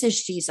purpose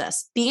is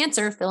Jesus. The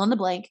answer, fill in the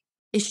blank,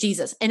 is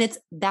Jesus. And it's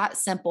that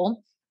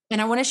simple. And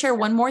I want to share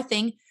one more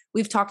thing.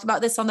 We've talked about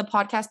this on the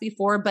podcast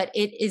before, but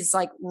it is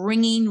like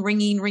ringing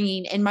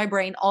in my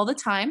brain all the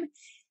time.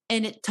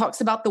 And it talks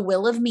about the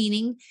will of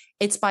meaning.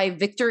 It's by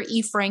Viktor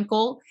E.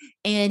 Frankl.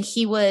 And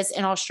he was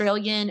an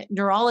Australian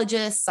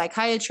neurologist,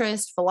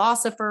 psychiatrist,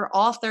 philosopher,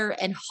 author,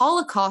 and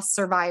Holocaust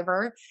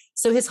survivor.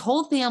 So his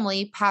whole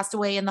family passed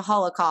away in the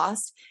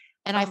Holocaust.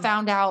 And I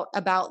found out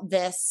about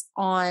this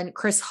on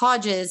Chris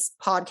Hodges'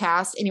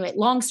 podcast. Anyway,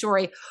 long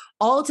story,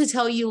 all to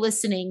tell you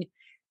listening,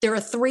 there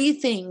are 3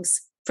 things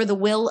for the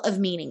will of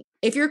meaning.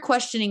 If you're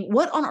questioning,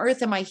 what on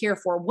earth am I here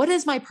for? What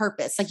is my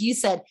purpose? Like you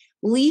said,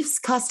 Leafs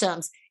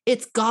Customs,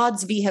 it's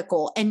God's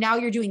vehicle. And now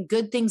you're doing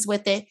good things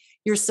with it.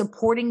 You're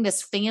supporting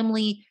this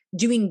family,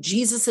 doing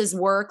Jesus's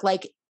work.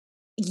 Like,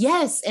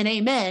 yes and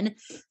amen.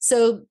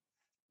 So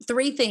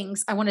 3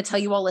 things I want to tell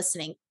you all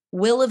listening.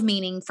 Will of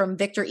meaning from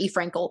Viktor E.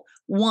 Frankl.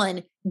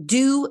 1,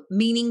 do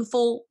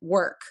meaningful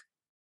work.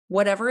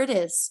 Whatever it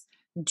is,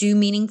 do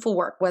meaningful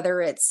work, whether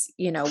it's,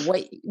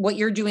 what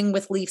you're doing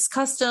with Leafs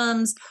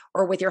Customs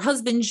or with your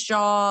husband's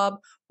job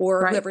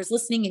or whoever's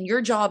listening in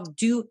your job,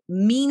 do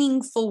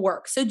meaningful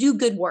work. So do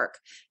good work.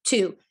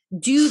 2,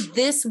 do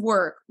this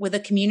work with a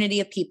community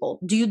of people.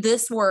 Do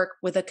this work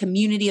with a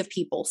community of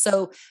people.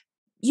 So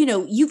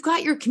you've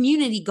got your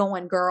community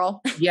going,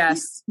 girl.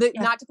 Yes.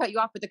 Not to cut you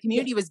off, but the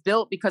community was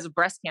built because of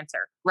breast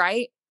cancer,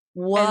 right?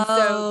 Whoa. And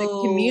so the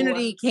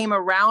community came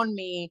around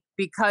me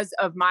because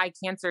of my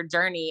cancer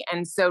journey.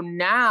 And so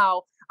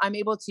now I'm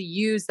able to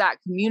use that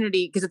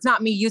community because it's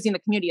not me using the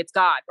community, it's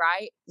God,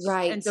 right?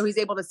 Right. And so he's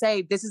able to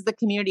say, this is the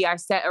community I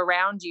set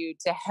around you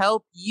to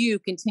help you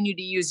continue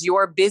to use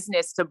your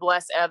business to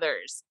bless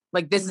others.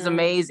 Like, this is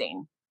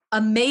amazing.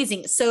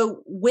 Amazing.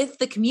 So with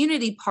the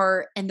community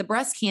part and the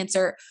breast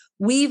cancer,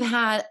 we've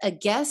had a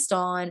guest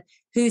on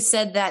who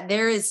said that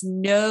there is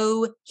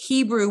no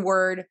Hebrew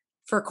word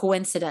for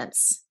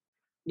coincidence.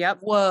 Yep.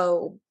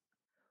 Whoa.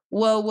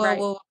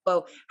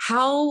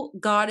 How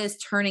God is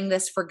turning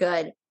this for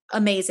good.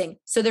 Amazing.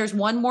 So there's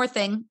one more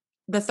thing.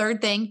 The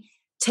 3rd thing,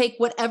 take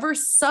whatever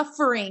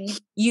suffering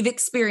you've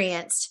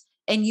experienced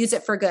and use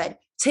it for good.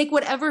 Take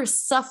whatever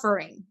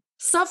suffering.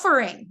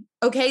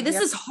 Okay. This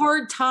is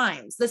hard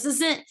times. This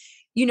isn't,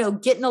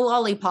 getting a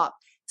lollipop.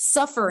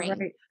 Suffering.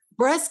 Right.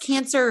 Breast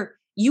cancer,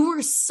 you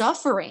were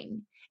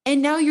suffering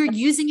and now you're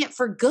using it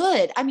for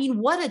good. I mean,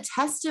 what a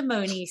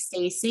testimony,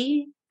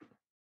 Staci.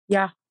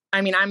 Yeah.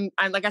 I mean, I'm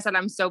like I said,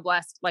 I'm so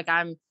blessed. Like,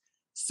 I'm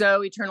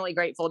so eternally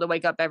grateful to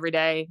wake up every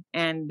day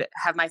and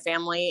have my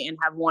family and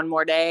have one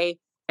more day.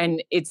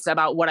 And it's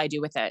about what I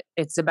do with it.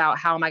 It's about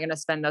how am I going to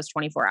spend those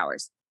 24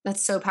 hours?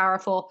 That's so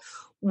powerful.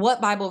 What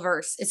Bible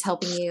verse is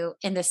helping you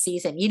in this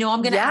season?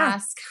 I'm going to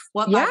ask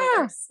what Bible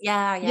verse.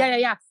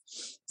 Yeah.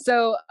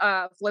 So,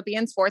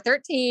 Philippians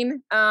 4:13.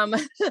 And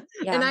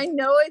I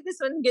know this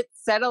one gets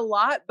said a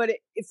lot, but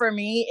for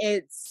me,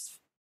 it's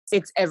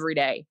every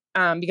day.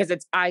 Because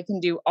I can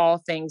do all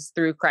things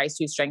through Christ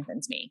who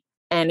strengthens me.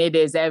 And it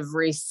is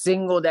every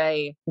single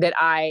day that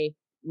I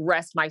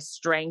rest my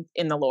strength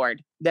in the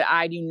Lord, that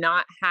I do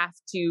not have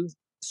to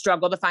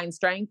struggle to find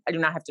strength. I do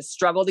not have to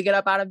struggle to get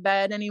up out of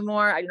bed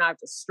anymore. I do not have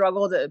to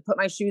struggle to put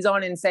my shoes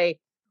on and say,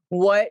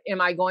 what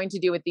am I going to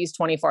do with these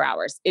 24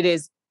 hours? It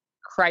is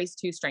Christ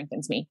who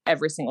strengthens me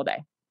every single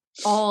day.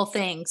 All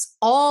things.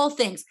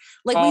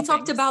 Like we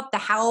talked about the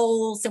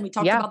house and we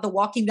talked about the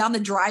walking down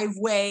the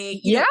driveway.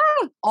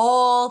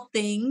 All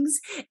things.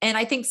 And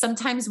I think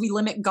sometimes we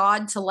limit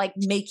God to like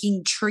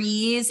making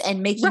trees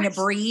and making a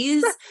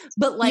breeze,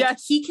 but like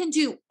he can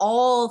do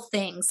all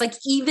things, like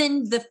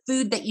even the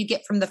food that you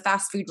get from the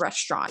fast food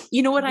restaurant.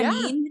 You know what I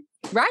mean?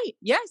 Right.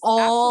 Yes.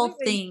 All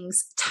absolutely.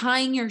 things,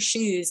 tying your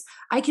shoes.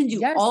 I can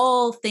do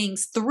all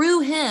things through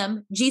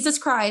him, Jesus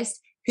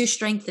Christ, who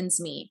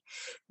strengthens me.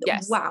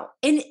 Yes. Wow.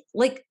 And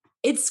like,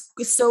 it's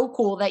so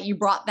cool that you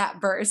brought that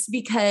verse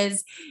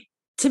because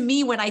to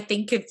me, when I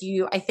think of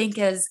you, I think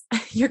as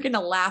you're going to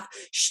laugh,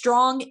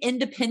 strong,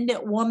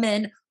 independent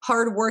woman,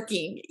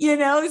 hardworking,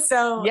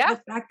 so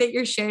the fact that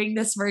you're sharing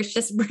this verse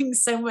just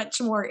brings so much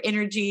more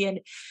energy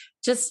and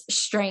just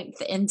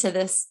strength into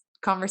this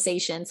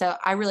conversation. So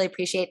I really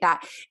appreciate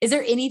that. Is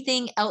there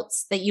anything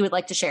else that you would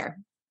like to share?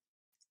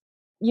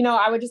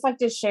 I would just like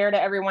to share to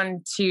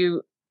everyone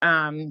to,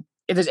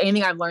 if there's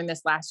anything I've learned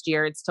this last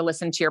year, it's to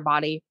listen to your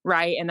body,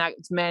 right? And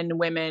that's men,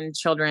 women,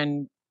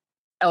 children,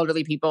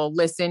 elderly people.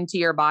 Listen to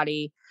your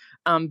body.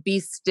 Be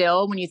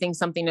still when you think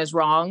something is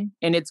wrong,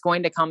 and it's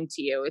going to come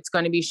to you. It's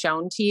going to be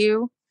shown to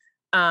you.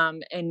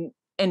 And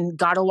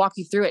God will walk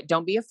you through it.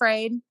 Don't be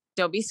afraid.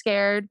 Don't be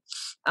scared.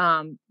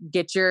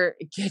 Get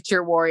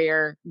your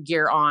warrior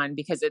gear on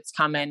because it's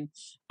coming.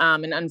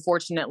 And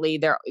unfortunately,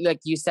 there, like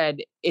you said,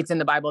 it's in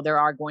the Bible. There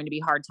are going to be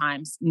hard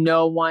times.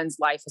 No one's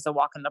life is a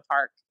walk in the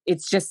park.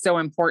 It's just so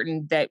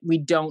important that we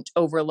don't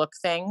overlook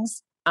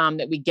things,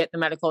 that we get the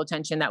medical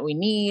attention that we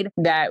need,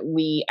 that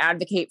we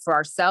advocate for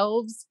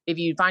ourselves. If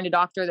you find a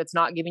doctor that's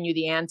not giving you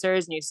the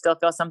answers and you still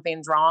feel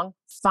something's wrong,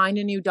 find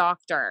a new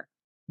doctor.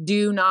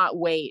 Do not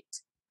wait.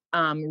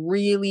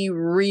 Really,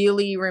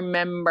 really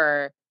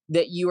remember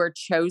that you are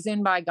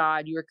chosen by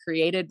God, you are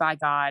created by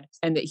God,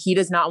 and that He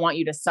does not want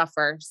you to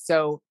suffer.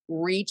 So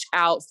reach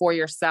out for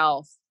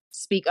yourself,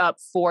 speak up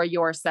for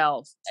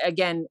yourself.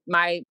 Again,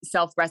 my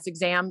self-breast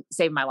exam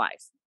saved my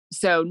life.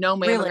 So no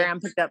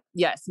mammogram picked up.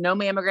 Yes. No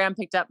mammogram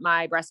picked up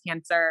my breast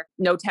cancer.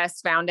 No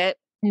tests found it.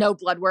 No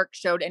blood work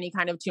showed any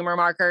kind of tumor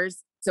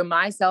markers. So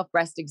my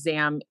self-breast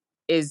exam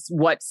is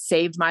what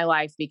saved my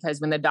life, because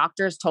when the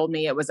doctors told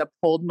me it was a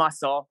pulled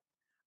muscle,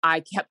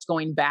 I kept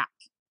going back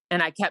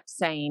and I kept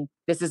saying,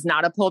 this is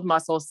not a pulled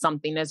muscle.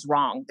 Something is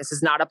wrong. This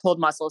is not a pulled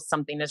muscle.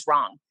 Something is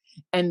wrong.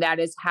 And that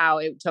is how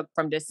it took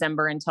from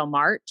December until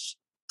March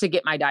to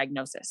get my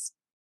diagnosis.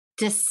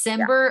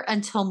 December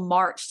until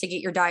March to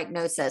get your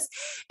diagnosis.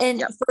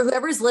 And for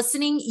whoever's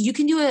listening, you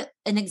can do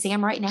an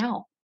exam right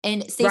now.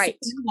 And Staci, can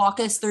you walk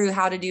us through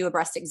how to do a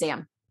breast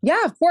exam?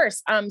 Yeah, of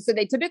course. So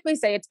they typically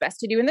say it's best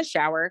to do in the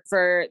shower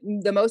for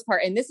the most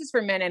part. And this is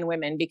for men and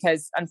women,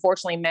 because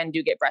unfortunately men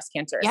do get breast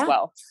cancer as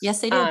well.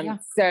 Yes, they do.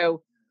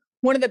 So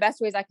one of the best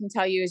ways I can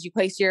tell you is you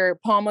place your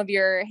palm of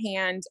your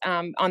hand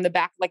on the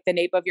back, like the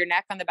nape of your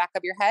neck on the back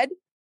of your head.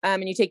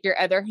 And you take your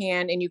other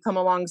hand and you come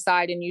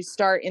alongside and you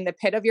start in the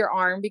pit of your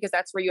arm, because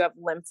that's where you have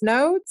lymph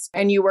nodes,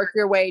 and you work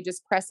your way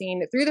just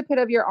pressing through the pit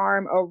of your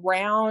arm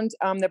around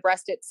the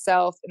breast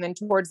itself and then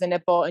towards the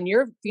nipple. And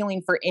you're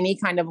feeling for any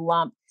kind of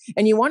lump.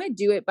 And you want to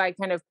do it by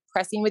kind of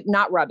pressing with,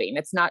 not rubbing.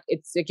 It's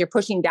like you're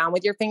pushing down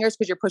with your fingers,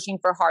 because you're pushing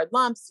for hard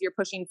lumps. You're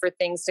pushing for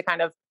things to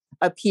kind of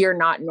appear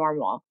not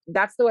normal.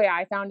 That's the way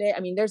I found it. I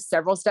mean, there's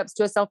several steps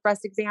to a self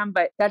breast exam,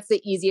 but that's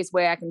the easiest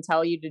way I can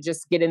tell you to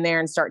just get in there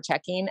and start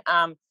checking.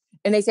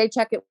 And they say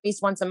check at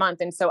least once a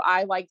month. And so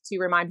I like to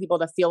remind people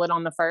to feel it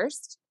on the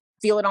first.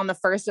 Feel it on the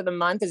first of the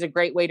month is a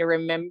great way to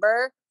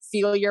remember.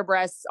 Feel your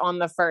breasts on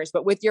the first,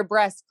 but with your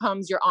breast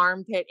comes your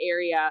armpit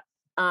area.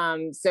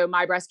 So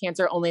my breast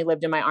cancer only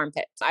lived in my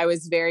armpit. I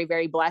was very,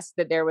 very blessed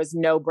that there was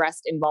no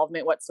breast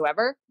involvement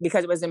whatsoever.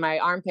 Because it was in my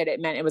armpit,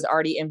 it meant it was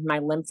already in my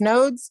lymph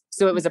nodes.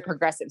 So it was a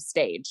progressive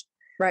stage.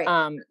 Right.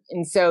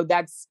 And so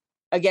that's,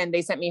 again,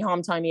 they sent me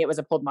home telling me it was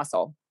a pulled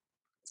muscle.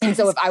 And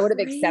so if I would have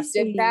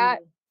accepted that,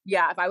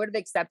 if I would have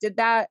accepted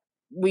that,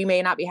 we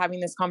may not be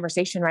having this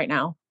conversation right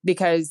now,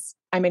 because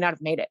I may not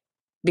have made it,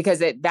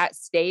 because at that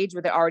stage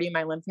with it already in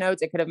my lymph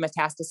nodes, it could have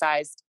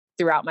metastasized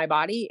throughout my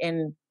body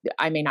and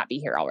I may not be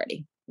here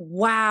already.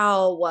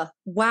 Wow.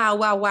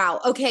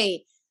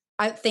 Okay.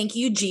 I thank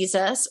you,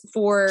 Jesus,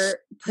 for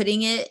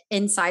putting it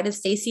inside of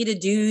Staci to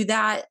do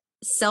that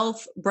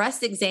self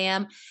breast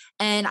exam.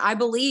 And I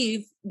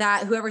believe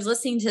that whoever's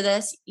listening to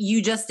this,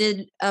 you just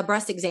did a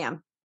breast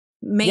exam,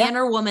 man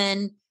or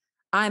woman.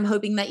 I'm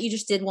hoping that you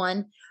just did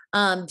one.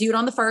 Do it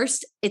on the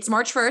 1st. It's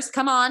March 1st.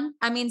 Come on.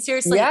 I mean,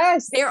 seriously, there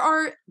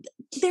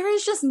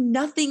is just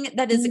nothing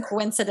that is a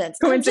coincidence.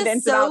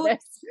 About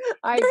this.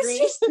 There's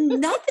just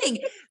nothing,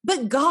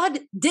 but God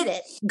did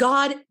it.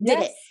 God did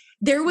it.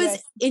 There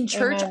was in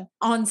church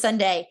on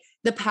Sunday,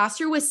 the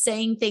pastor was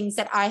saying things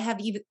that I have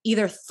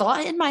either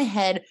thought in my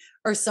head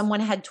or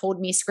someone had told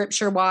me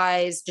scripture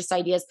wise, just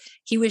ideas.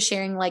 He was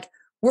sharing like,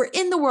 we're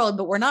in the world,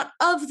 but we're not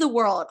of the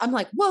world. I'm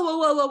like,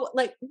 whoa.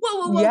 Like,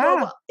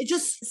 whoa. It's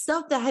just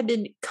stuff that had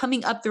been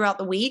coming up throughout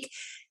the week.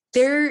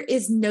 There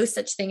is no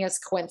such thing as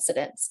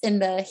coincidence in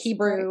the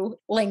Hebrew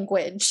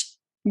language.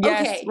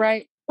 Yes, okay.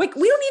 Right. Like,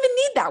 we don't even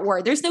need that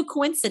word. There's no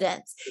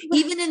coincidence,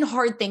 even in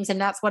hard things. And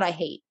that's what I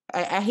hate.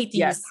 I hate to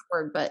use that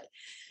word, but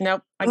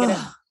nope, I get it.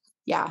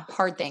 Yeah.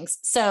 Hard things.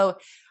 So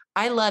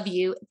I love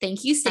you.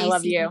 Thank you, Staci. I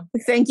love you.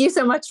 Thank you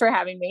so much for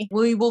having me.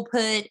 We will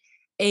put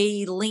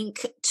a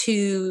link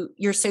to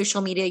your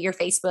social media, your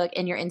Facebook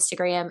and your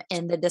Instagram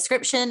in the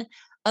description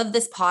of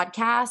this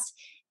podcast.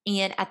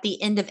 And at the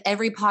end of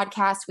every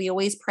podcast, we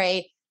always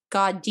pray,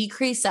 God,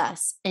 decrease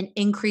us and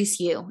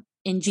increase you.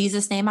 In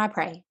Jesus' name I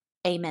pray.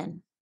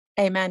 Amen.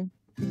 Amen.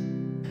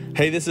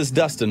 Hey, this is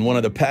Dustin, one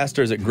of the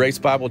pastors at Grace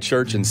Bible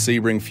Church in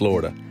Sebring,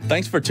 Florida.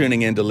 Thanks for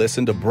tuning in to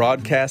listen to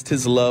Broadcast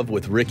His Love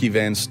with Ricky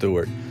Van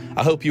Stewart.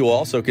 I hope you will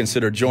also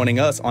consider joining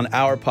us on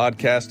our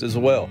podcast as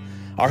well.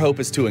 Our hope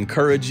is to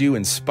encourage you,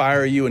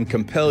 inspire you, and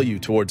compel you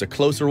towards a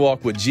closer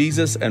walk with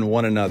Jesus and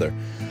one another.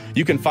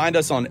 You can find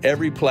us on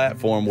every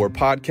platform where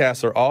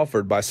podcasts are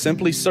offered by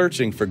simply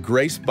searching for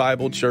Grace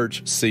Bible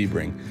Church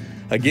Sebring.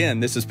 Again,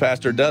 this is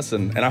Pastor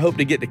Dustin, and I hope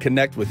to get to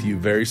connect with you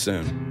very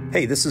soon.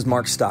 Hey, this is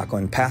Mark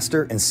Stockland,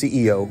 pastor and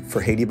CEO for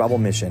Haiti Bible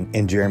Mission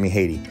in Jeremy,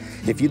 Haiti.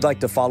 If you'd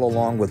like to follow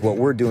along with what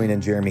we're doing in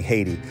Jeremy,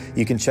 Haiti,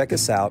 you can check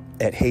us out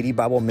at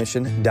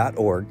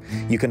HaitiBibleMission.org.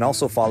 You can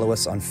also follow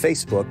us on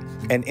Facebook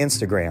and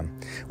Instagram.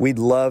 We'd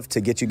love to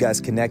get you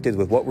guys connected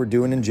with what we're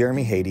doing in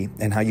Jeremy, Haiti,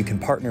 and how you can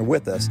partner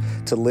with us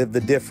to live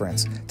the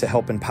difference, to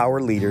help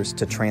empower leaders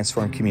to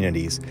transform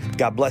communities.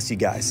 God bless you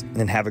guys,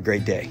 and have a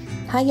great day.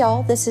 Hi,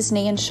 y'all. This is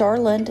Nan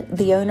Charland,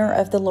 the owner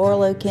of the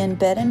Laurel Oak Inn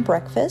Bed and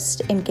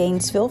Breakfast in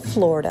Gainesville,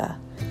 Florida.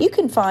 You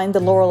can find the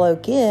Laurel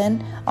Oak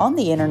Inn on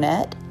the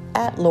internet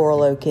at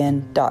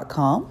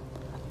laureloakinn.com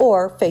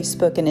or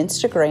Facebook and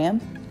Instagram,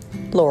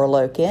 Laurel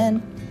Oak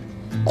Inn.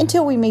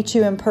 Until we meet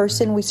you in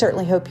person, we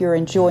certainly hope you're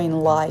enjoying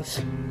life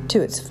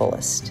to its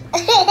fullest.